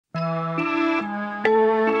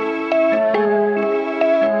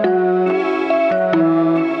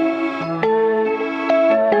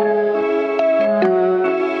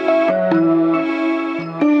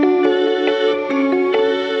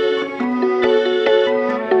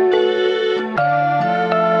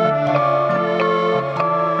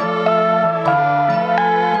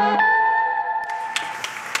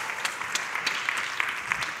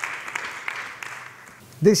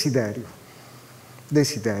Desiderio,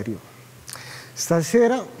 desiderio.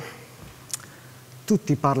 Stasera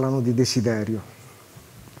tutti parlano di desiderio.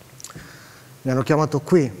 Mi hanno chiamato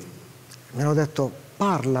qui, mi hanno detto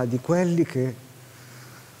parla di quelli che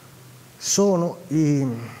sono i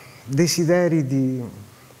desideri di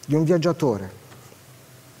un viaggiatore.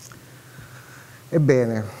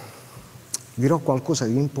 Ebbene, dirò qualcosa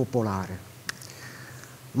di impopolare,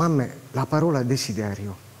 ma a me la parola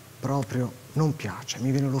desiderio proprio non piace,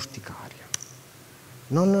 mi viene l'orticaria.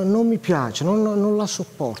 Non mi piace, non la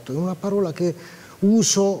sopporto, è una parola che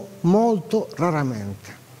uso molto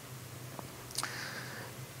raramente.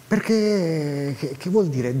 Perché che vuol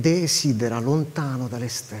dire desidera, lontano dalle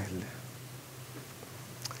stelle?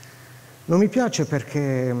 Non mi piace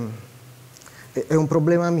perché è un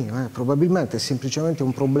problema mio, probabilmente è semplicemente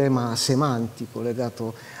un problema semantico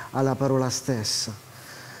legato alla parola stessa.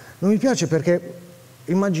 Non mi piace perché,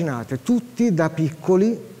 immaginate, tutti da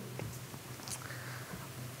piccoli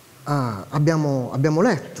abbiamo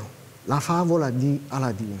letto la favola di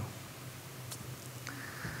Aladino.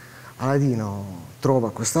 Aladino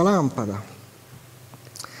trova questa lampada,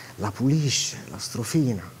 la pulisce, la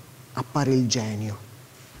strofina, appare il genio,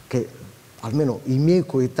 che almeno i miei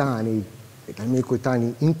coetanei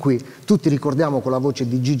in qui, tutti ricordiamo con la voce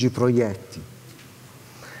di Gigi Proietti.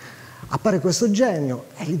 Appare questo genio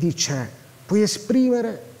e gli dice: puoi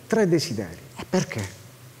esprimere 3 desideri. E perché?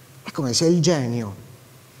 È come se è il genio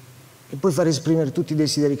e puoi far esprimere tutti i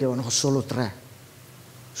desideri che no, solo 3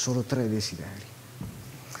 desideri.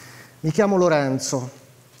 Mi chiamo Lorenzo,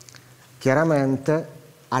 chiaramente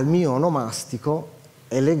al mio onomastico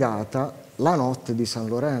è legata la notte di San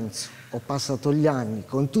Lorenzo. Ho passato gli anni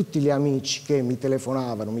con tutti gli amici che mi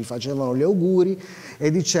telefonavano, mi facevano gli auguri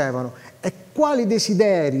e dicevano: e quali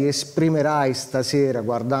desideri esprimerai stasera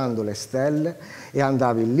guardando le stelle? E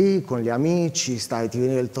andavi lì con gli amici, ti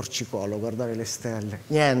veniva il torcicollo a guardare le stelle.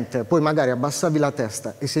 Niente, poi magari abbassavi la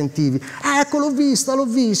testa e sentivi: ecco, l'ho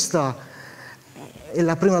vista. E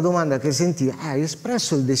la prima domanda che sentivi: hai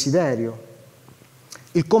espresso il desiderio?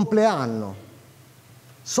 Il compleanno.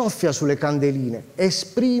 Soffia sulle candeline,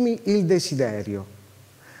 esprimi il desiderio.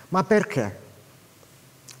 Ma perché?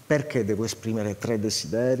 Perché devo esprimere 3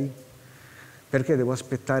 desideri? Perché devo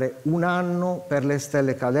aspettare 1 anno per le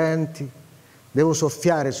stelle cadenti? Devo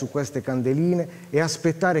soffiare su queste candeline e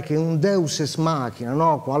aspettare che un deus ex machina,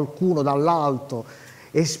 no? Qualcuno dall'alto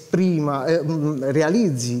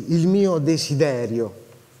realizzi il mio desiderio.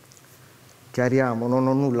 Chiariamo, non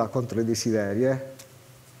ho nulla contro i desideri,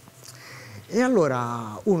 E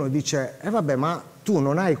allora uno dice: vabbè, ma tu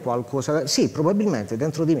non hai qualcosa? Sì, probabilmente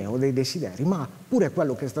dentro di me ho dei desideri, ma pure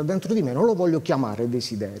quello che sta dentro di me non lo voglio chiamare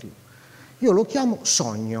desiderio. Io lo chiamo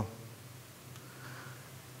sogno.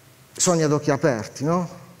 Sogni ad occhi aperti, no?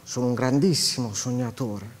 Sono un grandissimo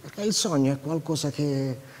sognatore, perché il sogno è qualcosa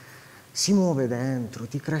che si muove dentro,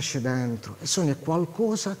 ti cresce dentro. Il sogno è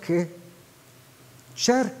qualcosa che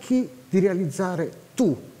cerchi di realizzare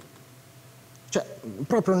tu. Cioè,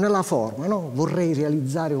 proprio nella forma, no? Vorrei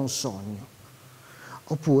realizzare un sogno.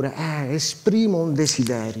 Oppure, esprimo un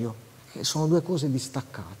desiderio. Sono 2 cose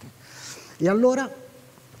distaccate. E allora,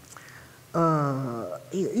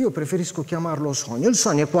 io preferisco chiamarlo sogno. Il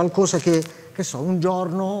sogno è qualcosa che so, un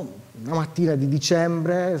giorno, una mattina di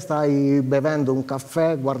dicembre, stai bevendo un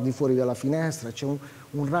caffè, guardi fuori dalla finestra, c'è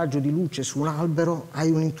un raggio di luce su un albero,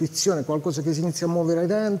 hai un'intuizione, qualcosa che si inizia a muovere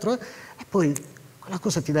dentro, e poi quella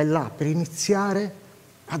cosa ti dà il là per iniziare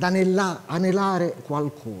ad anelare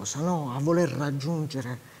qualcosa, no? A voler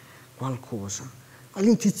raggiungere qualcosa.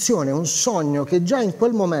 L'intuizione è un sogno che già in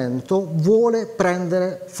quel momento vuole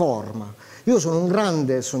prendere forma. Io sono un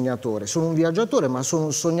grande sognatore, sono un viaggiatore, ma sono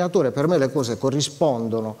un sognatore, per me le cose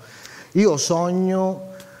corrispondono. Io sogno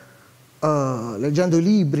leggendo i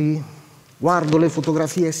libri, guardo le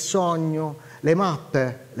fotografie e sogno, le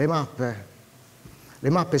mappe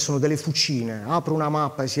sono delle fucine, apro una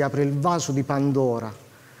mappa e si apre il vaso di Pandora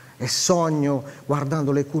e sogno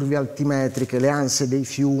guardando le curve altimetriche, le anse dei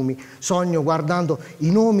fiumi, sogno guardando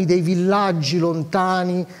i nomi dei villaggi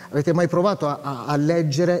lontani. Avete mai provato a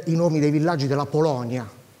leggere i nomi dei villaggi della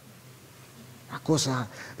Polonia?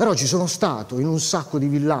 Però ci sono stato in un sacco di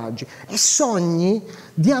villaggi e sogni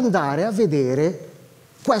di andare a vedere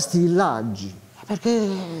questi villaggi, perché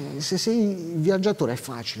se sei viaggiatore è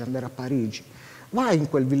facile andare a Parigi. Vai in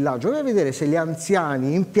quel villaggio, vai a vedere se gli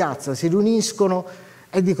anziani in piazza si riuniscono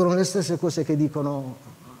e dicono le stesse cose che dicono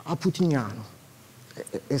a Putignano.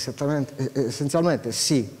 Essenzialmente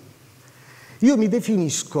sì. Io mi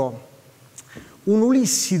definisco un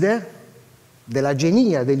Ulisside, della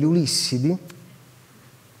genia degli Ulissidi,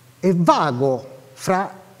 e vago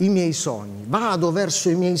fra i miei sogni, vado verso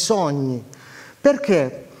i miei sogni,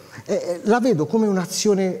 perché la vedo come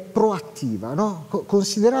un'azione proattiva, no?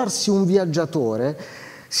 Considerarsi un viaggiatore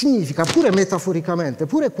significa, pure metaforicamente,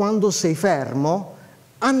 pure quando sei fermo,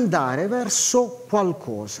 andare verso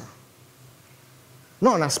qualcosa.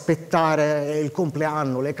 Non aspettare il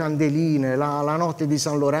compleanno, le candeline, la notte di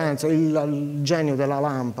San Lorenzo, il genio della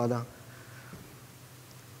lampada.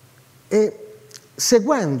 E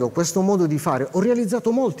seguendo questo modo di fare ho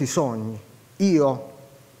realizzato molti sogni. Io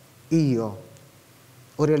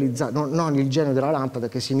ho realizzato, non il genio della lampada,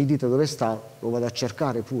 che se mi dite dove sta lo vado a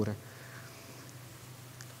cercare pure.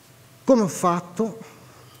 Come ho fatto?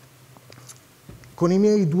 Con i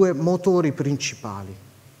miei due motori principali.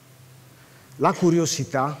 La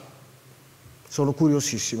curiosità, sono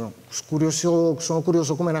curiosissimo, sono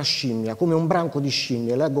curioso come una scimmia, come un branco di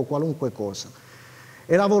scimmie, leggo qualunque cosa.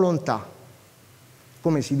 E la volontà,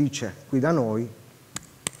 come si dice qui da noi,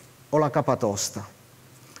 ho la capatosta.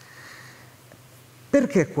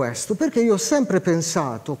 Perché questo? Perché io ho sempre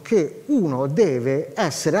pensato che uno deve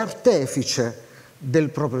essere artefice del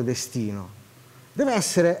proprio destino, deve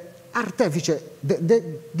essere artefice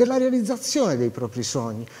della realizzazione dei propri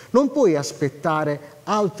sogni. Non puoi aspettare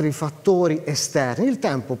altri fattori esterni, il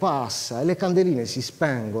tempo passa e le candeline si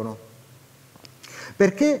spengono,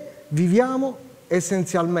 perché viviamo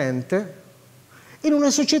essenzialmente in una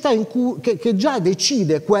società che già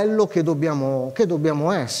decide quello che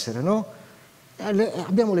dobbiamo essere, no?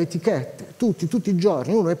 Abbiamo le etichette, tutti i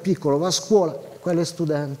giorni, uno è piccolo, va a scuola, quello è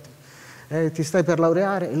studente. Ti stai per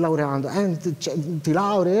laureare, il laureando, ti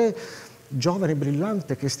laurei, giovane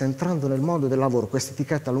brillante che sta entrando nel mondo del lavoro, questa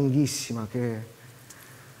etichetta lunghissima che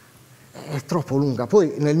è troppo lunga.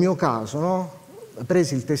 Poi nel mio caso, no?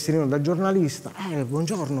 Presi il tesserino da giornalista,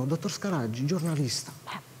 buongiorno, dottor Scaraggi, giornalista,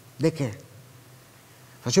 de che?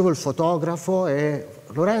 Facevo il fotografo e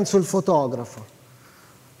Lorenzo il fotografo,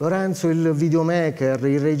 Lorenzo il videomaker,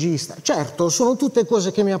 il regista, certo sono tutte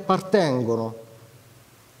cose che mi appartengono.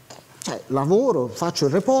 Lavoro, faccio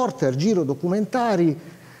il reporter, giro documentari,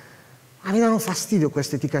 mi danno fastidio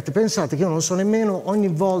queste etichette. Pensate che io non so nemmeno, ogni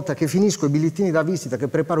volta che finisco i bigliettini da visita, che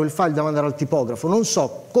preparo il file da mandare al tipografo, non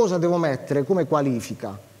so cosa devo mettere come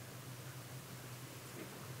qualifica.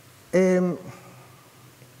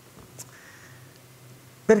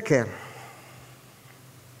 Perché?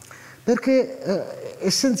 Perché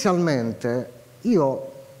essenzialmente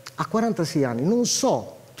io a 46 anni non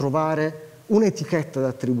so trovare un'etichetta da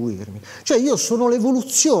attribuirmi. Cioè io sono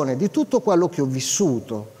l'evoluzione di tutto quello che ho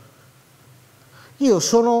vissuto. Io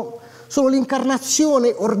sono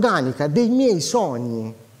l'incarnazione organica dei miei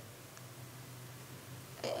sogni.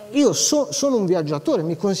 Io sono un viaggiatore,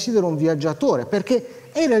 mi considero un viaggiatore, perché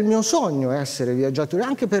era il mio sogno essere viaggiatore,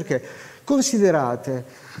 anche perché, considerate,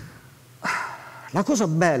 la cosa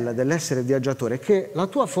bella dell'essere viaggiatore è che la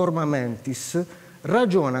tua forma mentis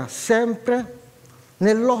ragiona sempre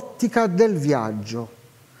nell'ottica del viaggio,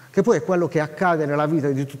 che poi è quello che accade nella vita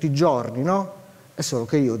di tutti i giorni, no? È solo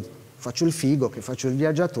che io faccio il figo, che faccio il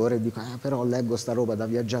viaggiatore e dico, però leggo sta roba da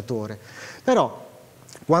viaggiatore. Però,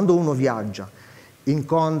 quando uno viaggia,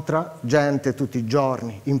 incontra gente tutti i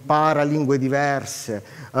giorni, impara lingue diverse,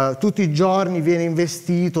 tutti i giorni viene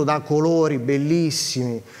investito da colori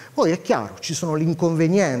bellissimi, poi è chiaro, ci sono gli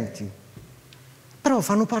inconvenienti, però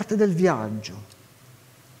fanno parte del viaggio.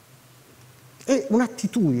 È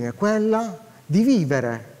un'attitudine quella di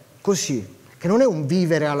vivere così, che non è un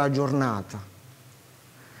vivere alla giornata,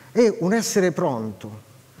 è un essere pronto.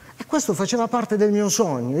 E questo faceva parte del mio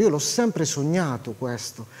sogno, io l'ho sempre sognato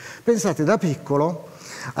questo. Pensate, da piccolo,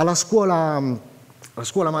 alla scuola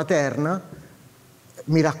materna,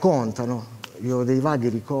 mi raccontano, io ho dei vaghi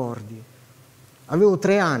ricordi, avevo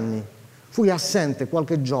 3 anni, fui assente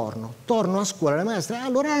qualche giorno, torno a scuola, la maestra,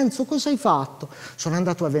 Lorenzo, cosa hai fatto? Sono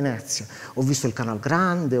andato a Venezia, ho visto il Canal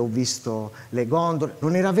Grande, ho visto le gondole,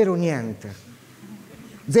 non era vero niente,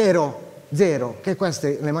 zero, che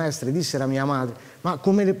queste le maestre dissero a mia madre, ma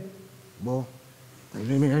come le... boh,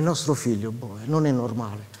 il nostro figlio, boh, non è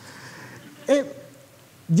normale. E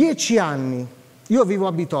 10 anni, io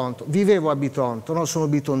vivevo a Bitonto, no, sono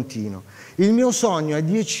bitontino, il mio sogno a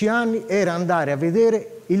 10 anni era andare a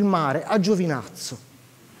vedere il mare a Giovinazzo.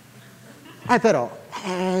 Però,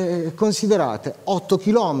 considerate, 8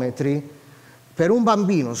 chilometri per un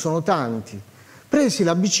bambino sono tanti. Presi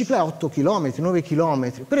la bicicletta, 8 chilometri, 9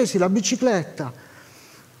 chilometri, presi la bicicletta,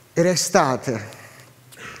 era estate,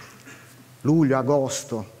 luglio,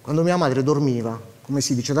 agosto, quando mia madre dormiva, come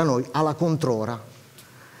si dice da noi, alla controra.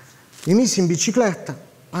 Mi misi in bicicletta,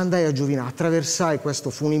 andai a Giovinazzo, attraversai questo,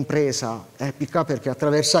 fu un'impresa epica perché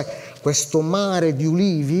attraversai questo mare di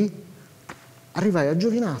ulivi arrivai a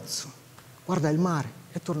Giovinazzo, guardai il mare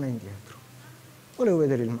e tornai indietro. Volevo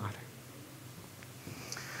vedere il mare.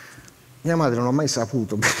 Mia madre non l'ho mai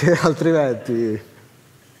saputo, perché altrimenti...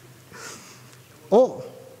 O,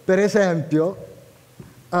 per esempio,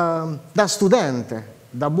 da studente,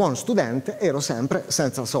 da buon studente, ero sempre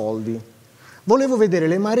senza soldi. Volevo vedere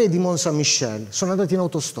le maree di Mont Saint-Michel, sono andato in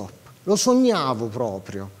autostop. Lo sognavo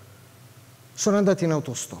proprio. Sono andato in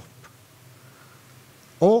autostop.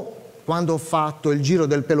 O quando ho fatto il giro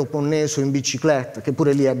del Peloponneso in bicicletta, che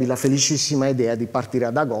pure lì ebbi la felicissima idea di partire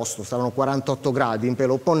ad agosto, stavano 48 gradi in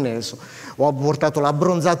Peloponneso, ho portato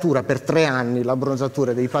l'abbronzatura per 3 anni,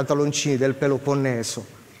 l'abbronzatura dei pantaloncini del Peloponneso.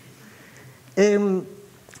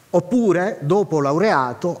 Oppure, dopo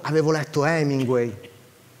laureato, avevo letto Hemingway,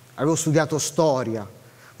 avevo studiato storia,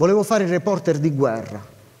 volevo fare il reporter di guerra.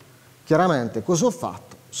 Chiaramente, cosa ho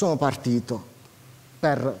fatto? Sono partito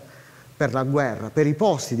per la guerra, per i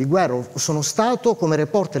posti di guerra. Sono stato come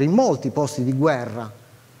reporter in molti posti di guerra.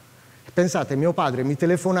 Pensate, mio padre mi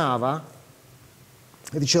telefonava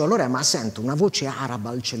e diceva: allora, ma sento una voce araba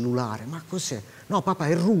al cellulare, ma cos'è? No papà,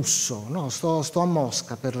 è russo, no, sto a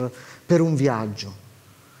Mosca per un viaggio.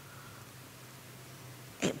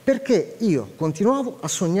 Perché io continuavo a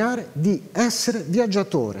sognare di essere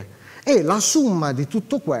viaggiatore. E la somma di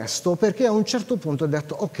tutto questo, perché a un certo punto ho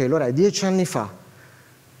detto: ok, allora 10 anni fa,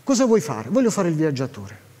 cosa vuoi fare? Voglio fare il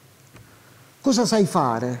viaggiatore. Cosa sai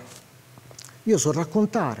fare? Io so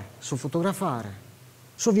raccontare, so fotografare,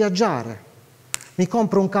 so viaggiare. Mi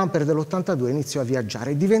compro un camper dell'82 e inizio a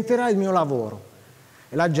viaggiare, diventerà il mio lavoro.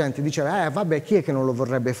 E la gente diceva: vabbè, chi è che non lo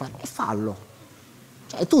vorrebbe fare? E fallo.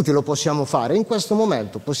 Cioè, tutti lo possiamo fare, in questo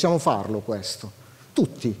momento possiamo farlo questo.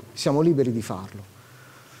 Tutti siamo liberi di farlo.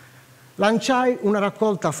 Lanciai una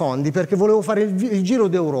raccolta fondi perché volevo fare il giro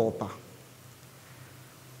d'Europa.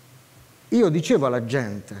 Io dicevo alla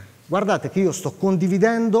gente: guardate che io sto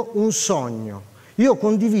condividendo un sogno, io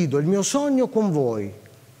condivido il mio sogno con voi.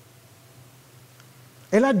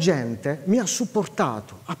 E la gente mi ha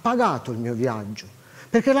supportato, ha pagato il mio viaggio,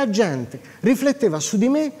 perché la gente rifletteva su di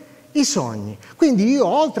me i sogni. Quindi io,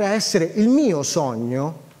 oltre a essere il mio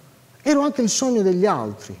sogno, ero anche il sogno degli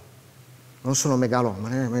altri. Non sono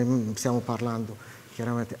megalomane, stiamo parlando,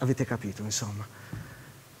 chiaramente, avete capito, insomma.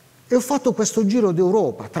 E ho fatto questo giro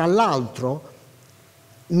d'Europa, tra l'altro,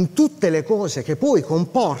 in tutte le cose che poi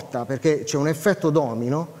comporta, perché c'è un effetto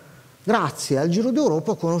domino. Grazie al giro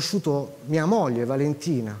d'Europa ho conosciuto mia moglie,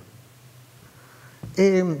 Valentina.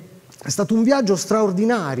 E è stato un viaggio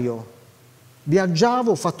straordinario. Viaggiavo,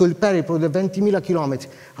 ho fatto il periplo di 20.000 km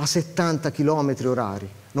a 70 km orari.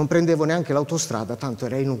 Non prendevo neanche l'autostrada, tanto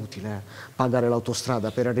era inutile pagare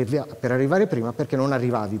l'autostrada per arrivare prima, perché non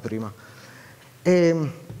arrivavi prima.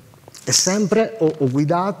 E sempre ho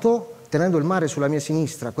guidato tenendo il mare sulla mia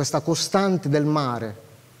sinistra, questa costante del mare.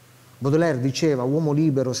 Baudelaire diceva: uomo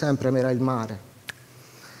libero sempre amerà il mare.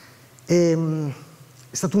 È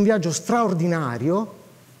stato un viaggio straordinario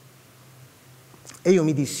e io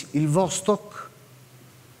mi dissi: il Vostok,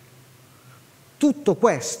 tutto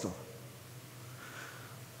questo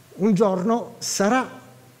un giorno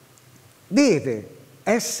deve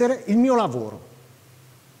essere il mio lavoro.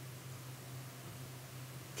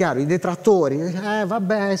 Chiaro, i detrattori,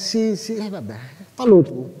 vabbè, sì, vabbè, fallo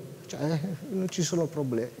tu, cioè, non ci sono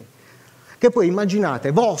problemi. Che poi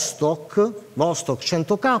immaginate Vostok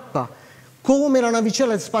 100K come la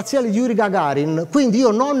navicella spaziale di Yuri Gagarin, quindi io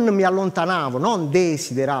non mi allontanavo, non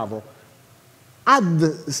desideravo,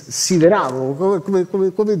 adsideravo,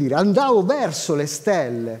 come dire, andavo verso le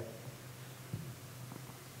stelle.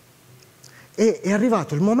 E è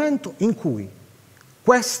arrivato il momento in cui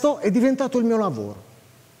questo è diventato il mio lavoro.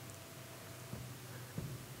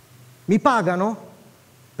 Mi pagano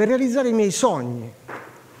per realizzare i miei sogni,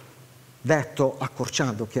 detto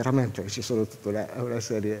accorciando chiaramente, ci sono tutta una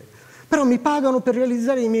serie, però mi pagano per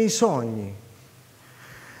realizzare i miei sogni.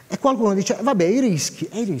 E qualcuno dice: vabbè, i rischi,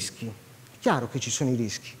 è chiaro che ci sono i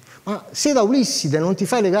rischi, ma se da Ulisside non ti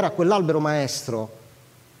fai legare a quell'albero maestro,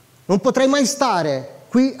 non potrai mai stare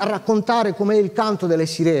qui a raccontare com'è il canto delle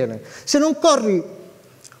sirene. Se non corri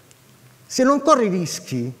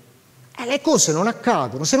rischi, le cose non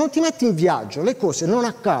accadono. Se non ti metti in viaggio, le cose non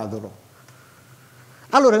accadono.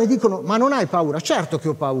 Allora mi dicono: ma non hai paura? Certo che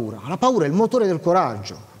ho paura. La paura è il motore del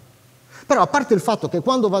coraggio. Però, a parte il fatto che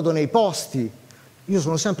quando vado nei posti, io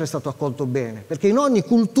sono sempre stato accolto bene, perché in ogni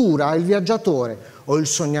cultura il viaggiatore o il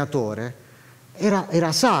sognatore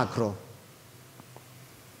era sacro.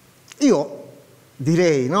 Io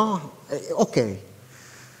direi, no? Ok,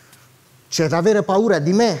 c'è da avere paura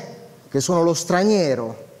di me, che sono lo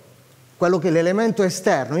straniero, quello che è l'elemento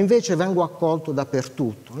esterno, invece vengo accolto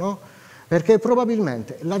dappertutto, no? Perché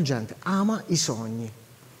probabilmente la gente ama i sogni.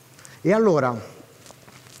 E allora,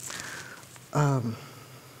 a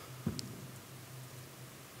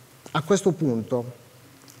questo punto,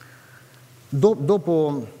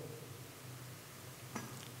 dopo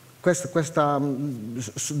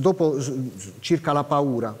circa la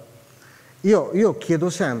paura, io chiedo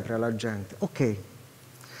sempre alla gente, ok,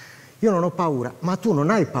 io non ho paura, ma tu non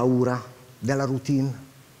hai paura della routine,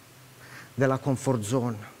 della comfort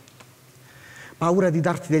zone, paura di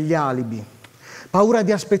darti degli alibi, paura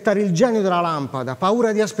di aspettare il genio della lampada,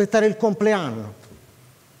 paura di aspettare il compleanno,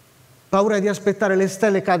 paura di aspettare le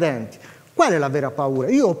stelle cadenti. Qual è la vera paura?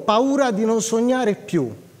 Io ho paura di non sognare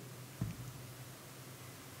più.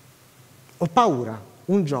 Ho paura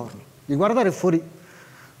un giorno di guardare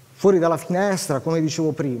fuori dalla finestra, come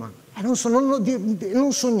dicevo prima, e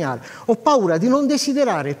non sognare. Ho paura di non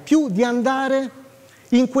desiderare più di andare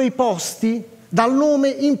in quei posti dal nome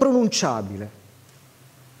impronunciabile.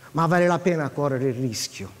 Ma vale la pena correre il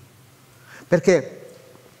rischio, perché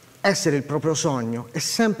essere il proprio sogno,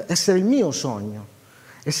 essere il mio sogno,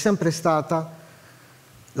 è sempre stata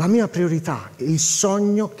la mia priorità, il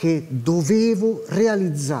sogno che dovevo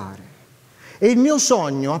realizzare. E il mio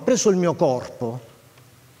sogno ha preso il mio corpo,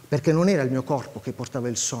 perché non era il mio corpo che portava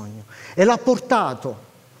il sogno, e l'ha portato,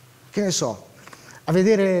 che ne so, a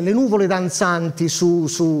vedere le nuvole danzanti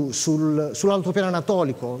sull'altopiano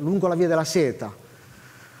anatolico, lungo la via della seta,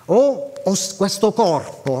 o questo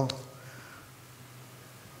corpo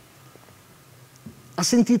ha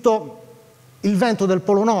sentito il vento del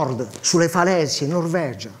Polo Nord sulle falesie in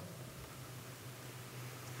Norvegia.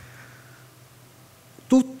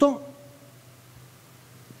 Tutto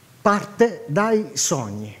parte dai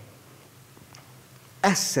sogni.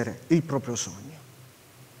 Essere il proprio sogno.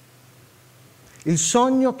 Il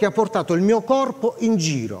sogno che ha portato il mio corpo in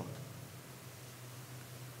giro.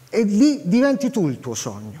 E lì diventi tu il tuo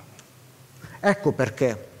sogno. Ecco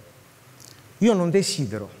perché io non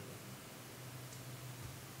desidero.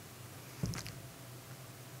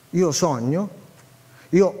 Io sogno,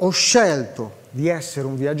 io ho scelto di essere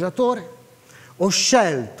un viaggiatore, ho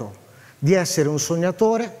scelto di essere un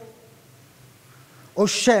sognatore, ho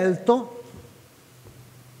scelto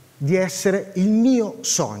di essere il mio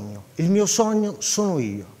sogno. Il mio sogno sono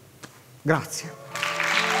io. Grazie.